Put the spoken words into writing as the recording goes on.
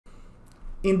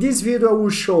In this video I will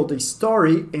show the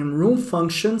story and room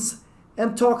functions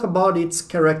and talk about its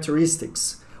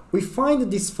characteristics. We find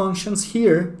these functions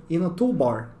here in a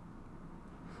toolbar.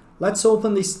 Let's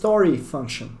open the story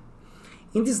function.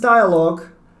 In this dialog,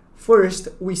 first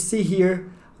we see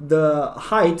here the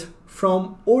height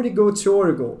from origo to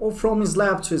origo, or from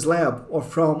slab to slab, or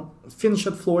from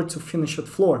finished floor to finished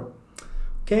floor.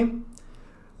 Okay?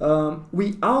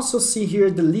 We also see here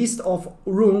the list of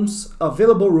rooms,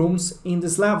 available rooms in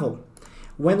this level.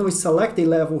 When we select a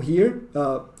level here,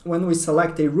 when we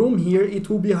select a room here, it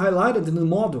will be highlighted in the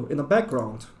model in the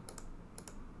background.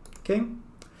 Okay?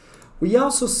 We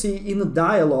also see in the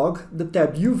dialog the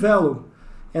tab U value,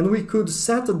 and we could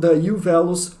set the U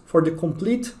values for the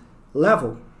complete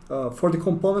level, for the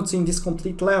components in this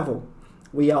complete level.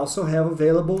 We also have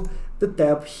available the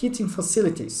tab Heating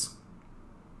Facilities.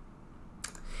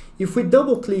 If we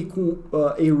double click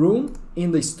a room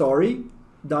in the story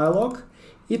dialog,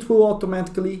 it will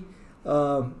automatically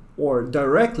or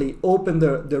directly open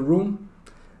the room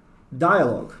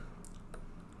dialog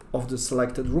of the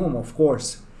selected room, of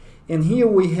course. And here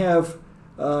we have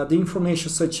the information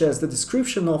such as the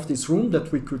description of this room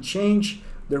that we could change,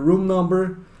 the room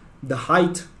number, the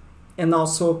height, and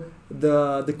also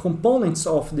the components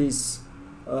of this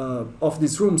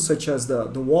room, such as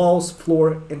the walls,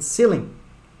 floor, and ceiling.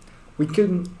 We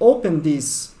can open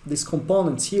these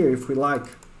components here if we like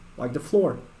the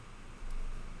floor.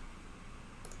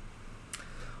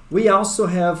 We also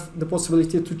have the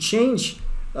possibility to change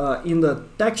in the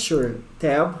texture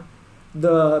tab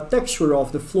the texture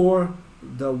of the floor,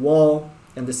 the wall,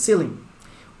 and the ceiling.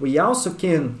 We also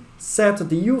can set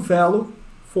the U value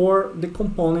for the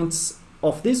components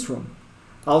of this room.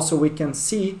 Also, we can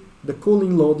see the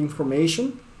cooling load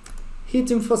information,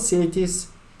 heating facilities,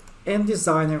 and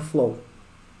designer flow.